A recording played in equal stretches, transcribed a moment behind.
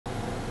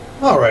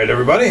Alright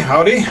everybody,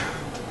 howdy.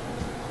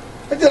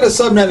 I did a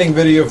subnetting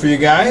video for you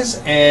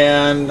guys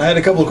and I had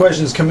a couple of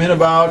questions come in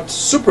about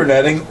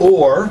supernetting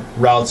or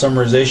route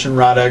summarization,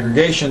 route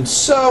aggregation,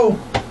 so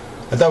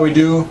I thought we'd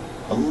do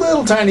a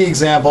little tiny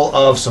example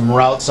of some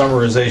route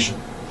summarization.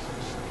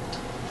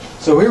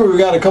 So here we've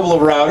got a couple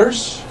of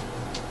routers.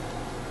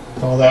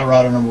 Call that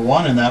router number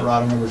 1 and that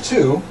router number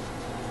 2.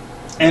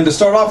 And to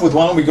start off with,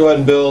 why don't we go ahead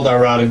and build our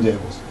routing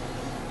tables.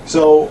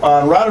 So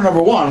on router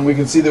number 1 we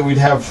can see that we'd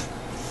have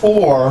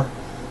 4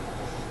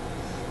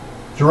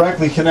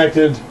 directly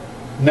connected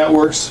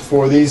networks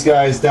for these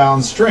guys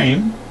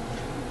downstream.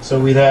 So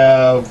we'd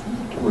have,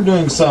 we're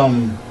doing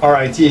some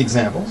RIT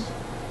examples.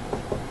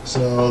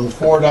 So the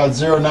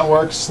 4.0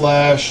 network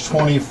slash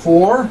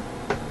 24.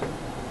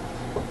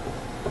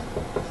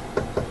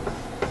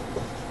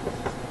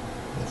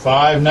 The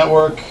 5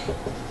 network.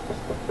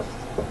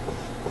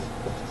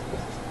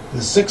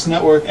 The 6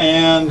 network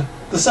and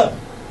the 7.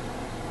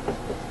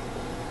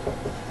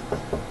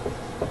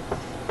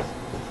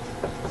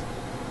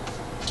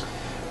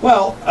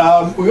 Well,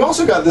 we've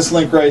also got this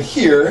link right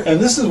here,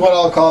 and this is what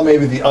I'll call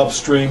maybe the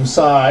upstream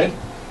side.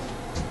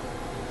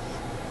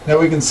 Now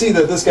we can see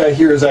that this guy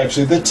here is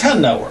actually the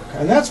 10 network,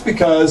 and that's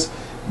because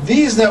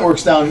these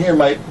networks down here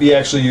might be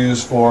actually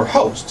used for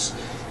hosts.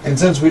 And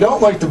since we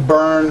don't like to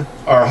burn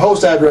our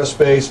host address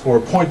space for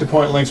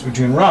point-to-point links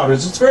between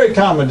routers, it's very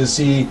common to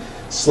see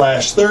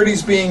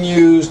 /30s being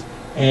used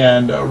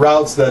and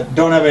routes that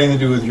don't have anything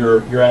to do with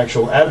your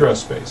actual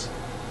address space.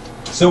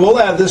 So we'll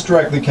add this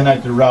directly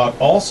connected route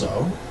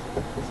also.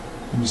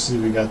 Let me see,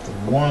 we got the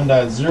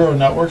 1.0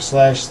 network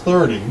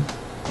 /30.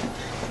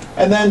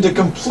 And then to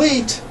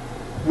complete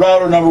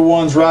router number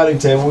 1's routing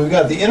table, we've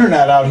got the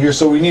internet out here,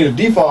 so we need a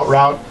default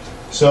route.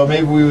 So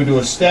maybe we would do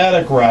a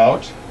static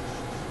route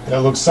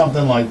that looks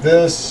something like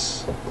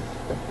this.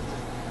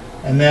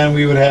 And then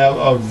we would have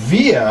a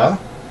via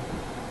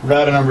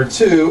router number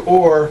 2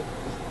 or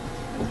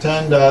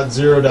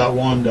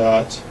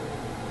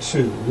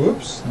 10.0.1.2.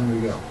 Whoops, there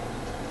we go.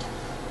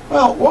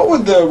 Well, what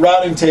would the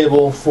routing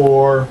table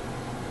for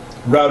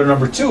router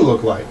number 2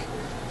 look like?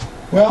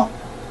 Well,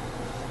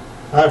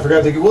 I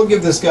forgot to, we'll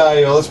give this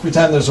guy, let's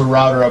pretend there's a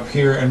router up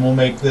here and we'll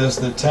make this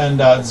the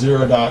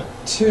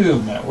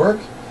 10.0.2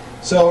 network.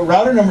 So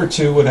router number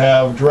 2 would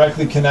have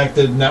directly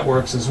connected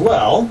networks as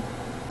well.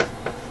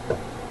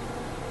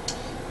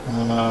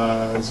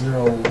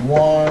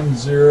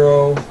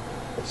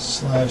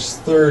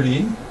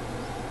 0.1.0/30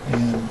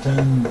 and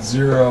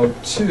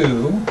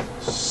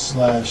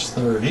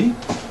 10.0.2/30.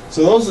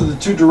 So those are the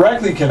 2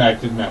 directly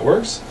connected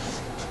networks.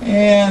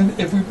 And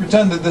if we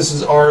pretend that this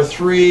is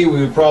R3, we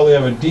would probably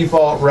have a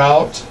default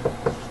route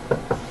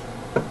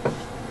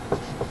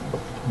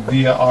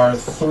via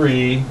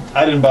R3.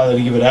 I didn't bother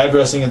to give it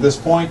addressing at this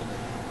point.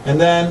 And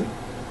then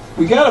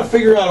we got to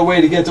figure out a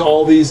way to get to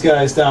all these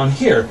guys down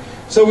here.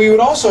 So we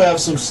would also have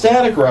some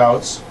static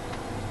routes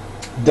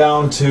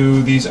down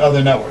to these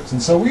other networks.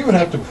 And so we would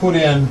have to put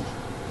in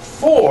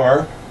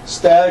 4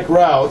 static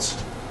routes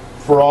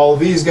for all of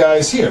these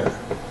guys here.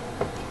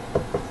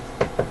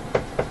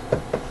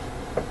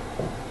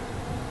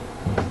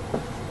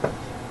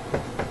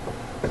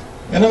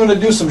 And I'm going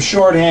to do some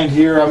shorthand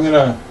here. I'm going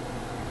to,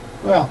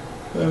 well,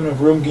 I have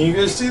enough room. Can you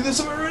guys see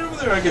this right over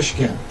there? I guess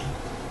you can.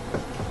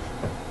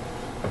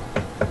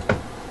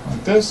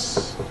 Like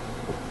this.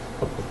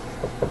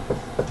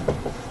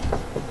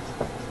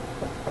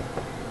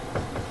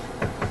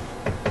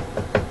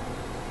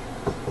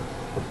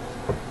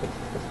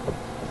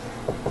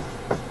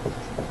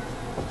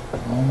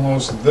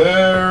 Almost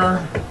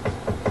there.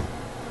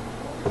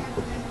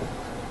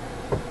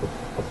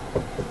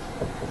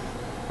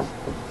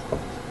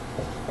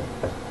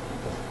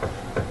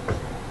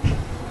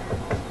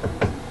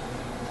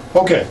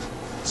 Okay,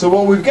 so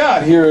what we've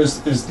got here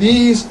is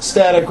these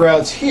static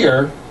routes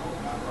here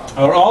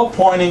are all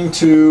pointing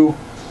to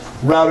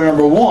router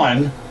number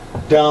 1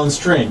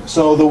 downstream.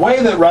 So the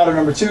way that router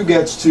number 2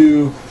 gets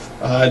to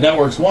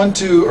networks 1,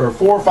 2, or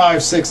 4,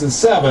 5, 6, and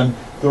 7,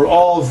 they're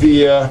all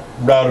via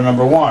router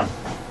number 1.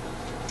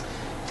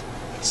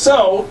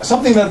 So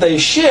something that they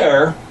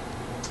share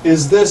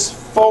is this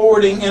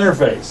forwarding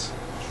interface.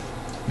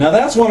 Now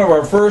that's one of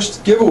our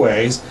first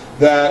giveaways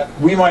that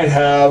we might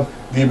have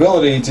the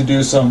ability to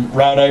do some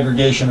route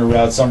aggregation or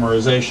route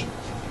summarization.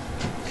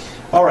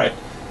 Alright,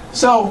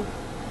 so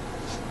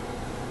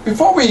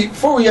before we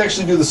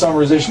actually do the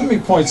summarization, let me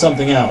point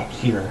something out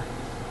here.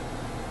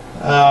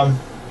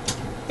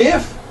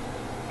 If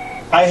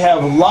I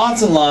have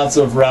lots and lots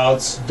of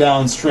routes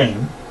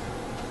downstream,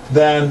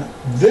 then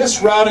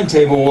this routing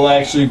table will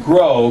actually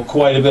grow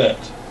quite a bit.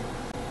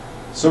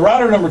 So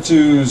router number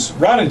 2's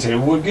routing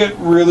table would get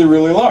really,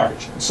 really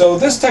large. So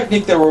this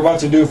technique that we're about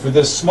to do for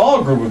this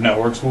small group of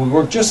networks will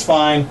work just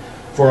fine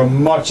for a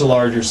much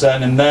larger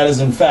set, and that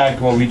is in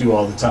fact what we do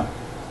all the time.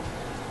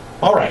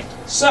 Alright,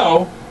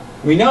 so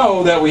we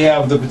know that we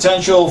have the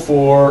potential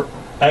for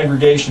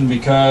aggregation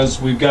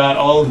because we've got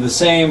all of the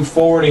same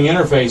forwarding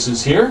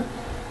interfaces here.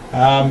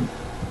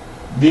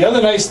 The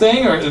other nice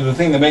thing, or the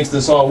thing that makes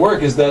this all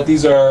work, is that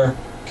these are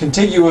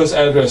contiguous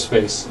address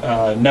space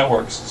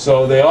networks,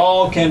 so they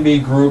all can be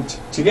grouped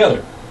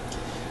together.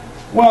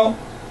 Well,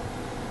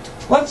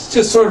 let's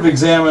just sort of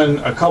examine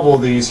a couple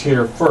of these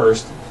here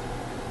first.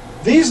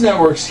 These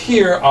networks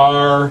here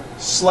are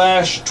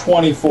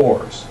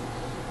 /24s.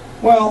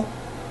 Well,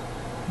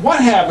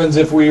 what happens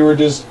if we were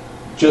just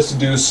to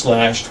do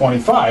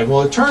 /25?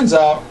 Well, it turns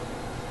out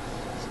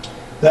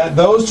that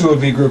those two would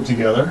be grouped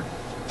together,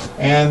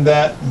 and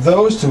that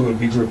those two would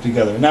be grouped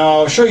together. Now,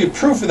 I'll show you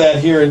proof of that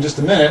here in just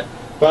a minute,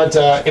 but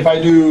if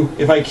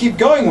I keep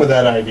going with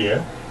that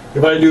idea,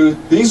 if I do,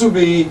 these would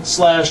be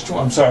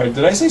I'm sorry,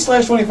 did I say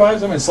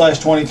 /25s? I meant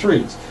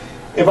 /23s.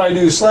 If I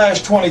do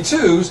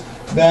 /22s,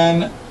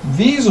 then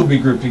these will be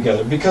grouped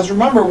together, because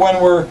remember, when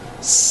we're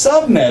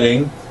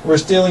subnetting, we're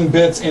stealing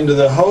bits into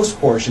the host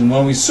portion.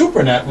 When we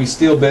supernet, we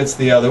steal bits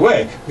the other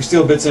way. We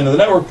steal bits into the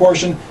network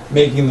portion,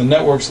 making the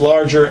networks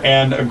larger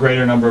and a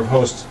greater number of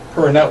hosts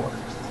per network.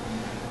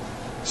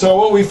 So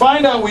what we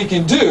find out we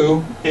can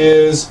do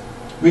is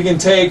we can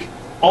take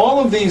all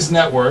of these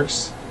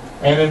networks,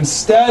 and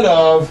instead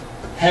of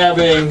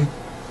having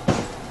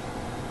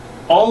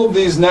all of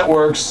these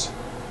networks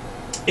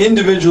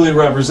individually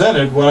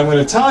represented, what I'm going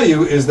to tell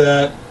you is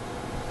that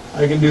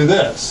I can do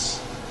this.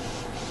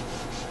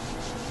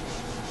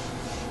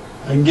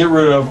 I can get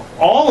rid of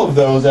all of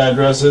those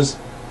addresses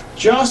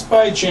just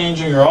by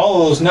changing, or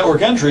all of those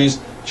network entries,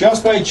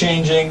 just by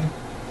changing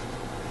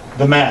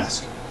the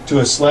mask to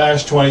a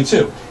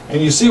 /22.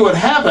 And you see what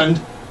happened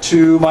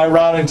to my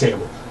routing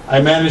table. I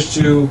managed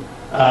to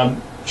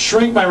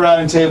shrink my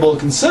routing table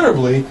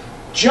considerably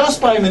just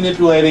by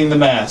manipulating the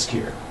mask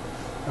here.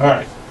 All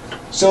right.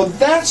 So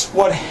that's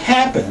what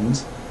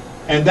happened,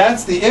 and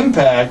that's the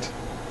impact.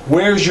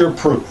 Where's your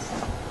proof?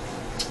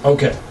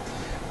 Okay,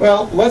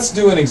 well, let's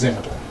do an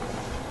example.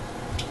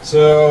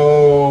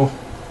 So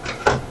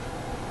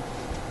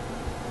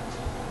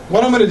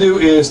what I'm going to do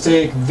is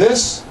take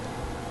this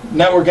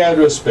network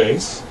address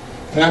space,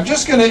 and I'm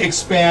just going to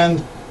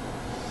expand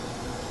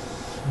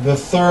the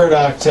third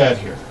octet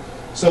here.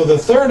 So the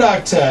third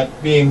octet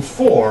being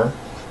 4,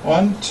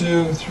 1,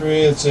 2,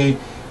 3, let's see,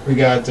 we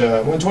got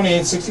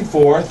 128,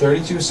 64,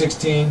 32,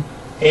 16,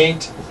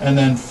 8, and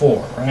then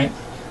 4, right?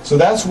 So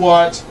that's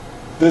what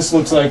this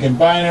looks like in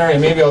binary,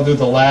 and maybe I'll do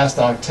the last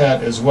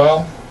octet as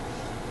well.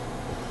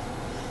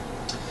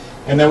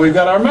 And then we've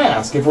got our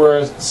mask. If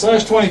we're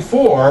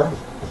 /24,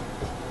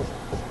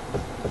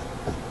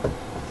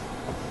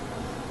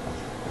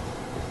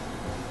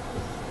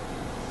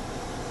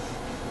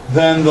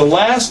 then the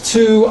last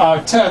two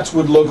octets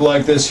would look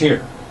like this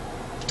here.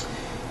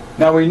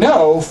 Now we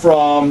know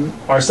from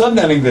our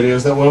subnetting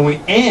videos that when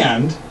we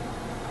AND,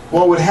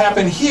 what would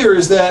happen here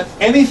is that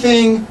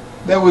anything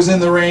that was in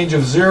the range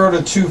of 0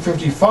 to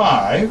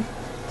 255,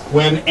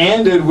 when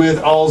ANDed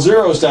with all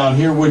zeros down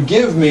here, would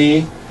give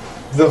me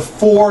the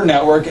 4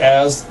 network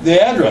as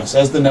the address,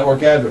 as the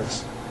network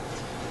address.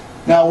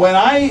 Now when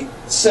I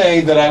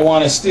say that I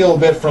want to steal a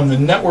bit from the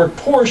network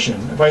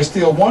portion, if I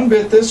steal 1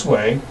 bit this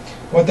way,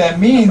 what that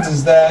means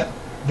is that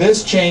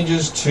this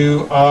changes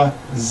to a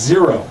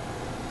 0.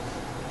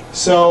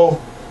 So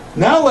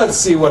now let's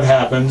see what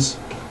happens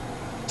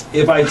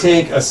if I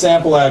take a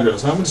sample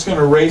address. I'm just going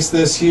to erase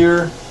this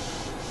here.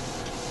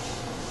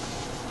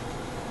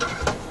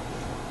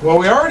 Well,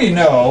 we already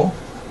know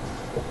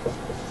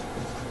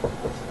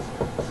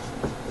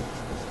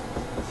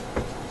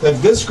that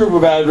this group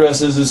of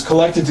addresses is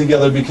collected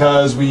together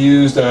because we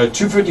used a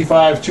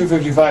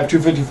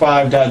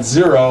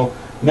 255.255.255.0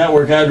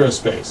 network address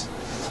space.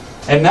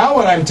 And now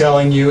what I'm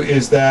telling you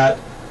is that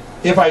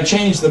if I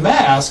change the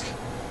mask,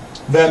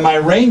 then my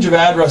range of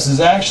address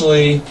is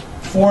actually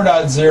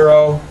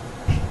 4.0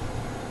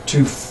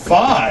 to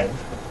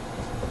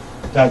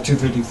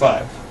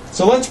 5.255.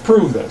 So let's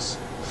prove this.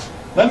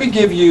 Let me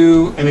give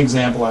you an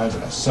example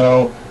address.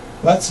 So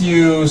let's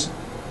use,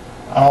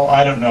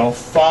 I don't know,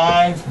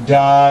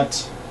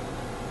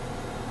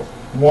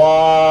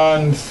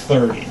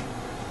 5.130.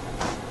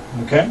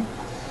 Okay?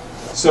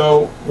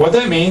 So what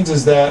that means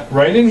is that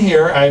right in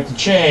here I have to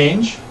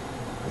change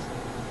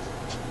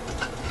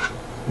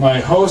my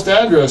host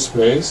address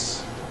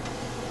space,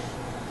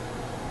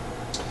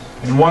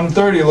 and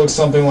 130 looks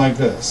something like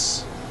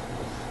this.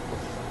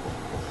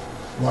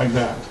 Like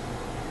that.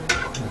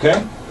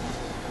 Okay?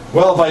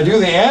 Well, if I do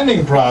the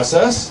ANDing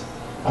process,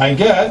 I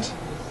get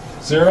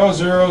 0,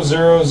 0,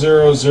 0,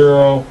 0,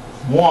 0,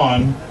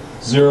 1,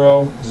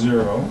 0,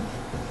 0.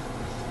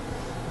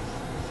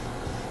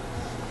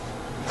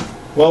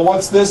 Well,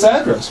 what's this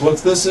address?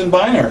 What's this in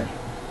binary?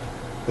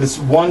 It's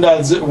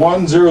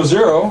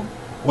 1.100.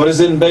 What is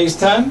it in base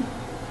 10?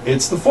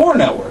 It's the 4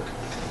 network.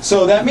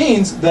 So that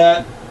means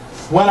that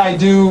when I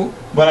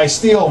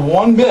steal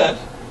 1 bit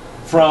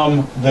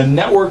from the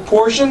network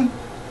portion,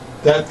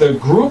 that the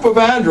group of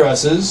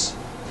addresses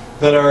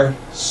that are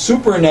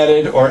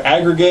supernetted or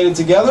aggregated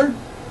together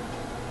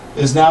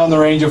is now in the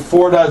range of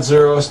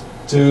 4.0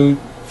 to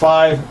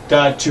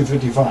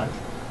 5.255.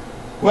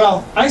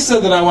 Well, I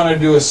said that I wanted to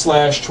do a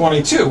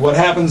 /22. What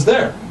happens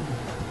there?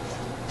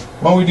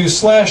 when we do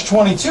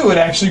 /22, it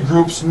actually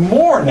groups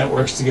more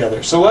networks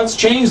together. So let's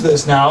change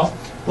this now.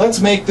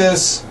 Let's make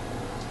this,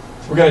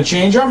 we're going to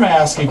change our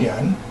mask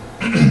again.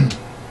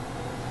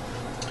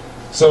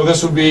 So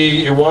this would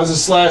be, it was a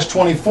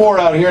 /24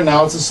 out here,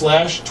 now it's a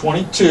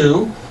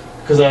 /22,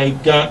 because I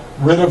got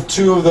rid of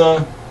two of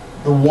the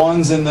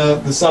ones in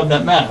the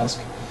subnet mask.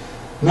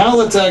 Now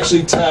let's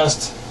actually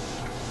test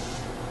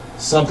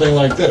something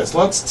like this.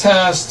 Let's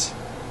test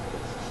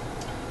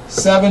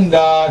 7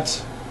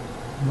 dot,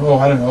 oh,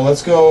 I don't know,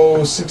 let's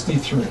go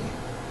 63.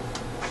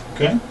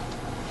 Okay?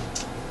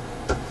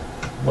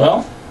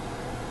 Well,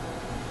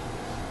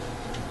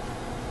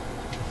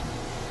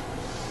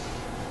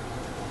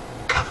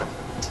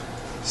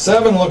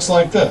 seven looks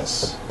like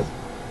this.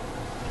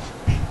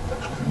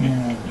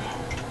 And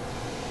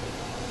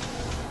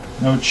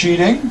no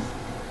cheating.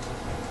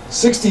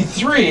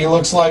 63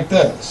 looks like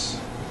this.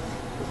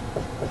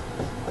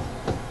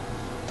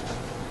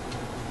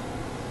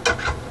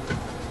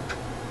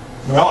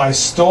 Well, I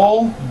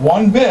stole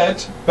 1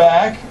 bit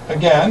back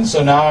again,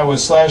 so now I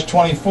was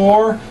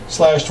 /24,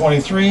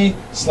 /23,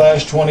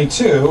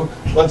 /22.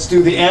 Let's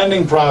do the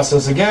ANDing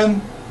process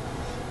again.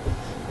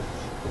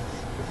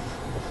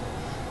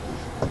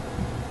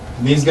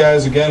 And these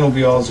guys again will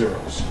be all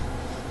zeros.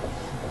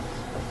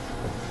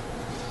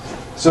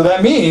 So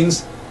that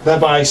means that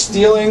by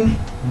stealing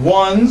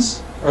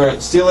ones, or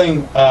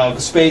stealing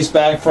space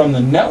back from the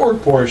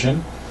network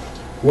portion,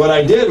 what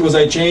I did was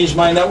I changed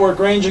my network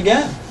range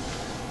again.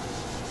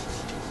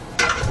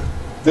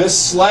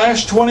 This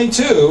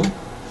 /22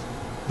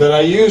 that I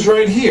use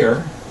right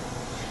here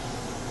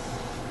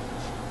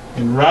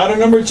in router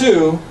number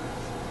 2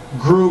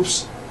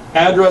 groups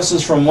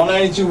addresses from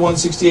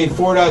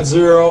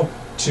 192.168.4.0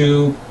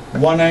 to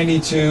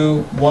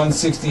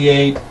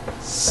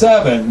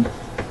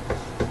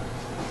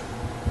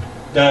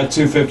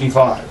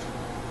 192.168.7.255.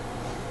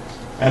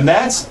 And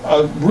that's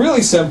a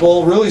really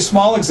simple, really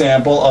small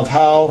example of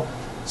how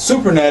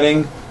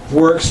supernetting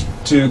works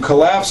to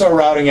collapse our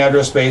routing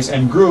address space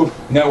and group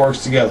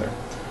networks together.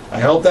 I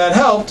hope that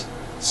helped.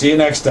 See you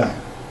next time.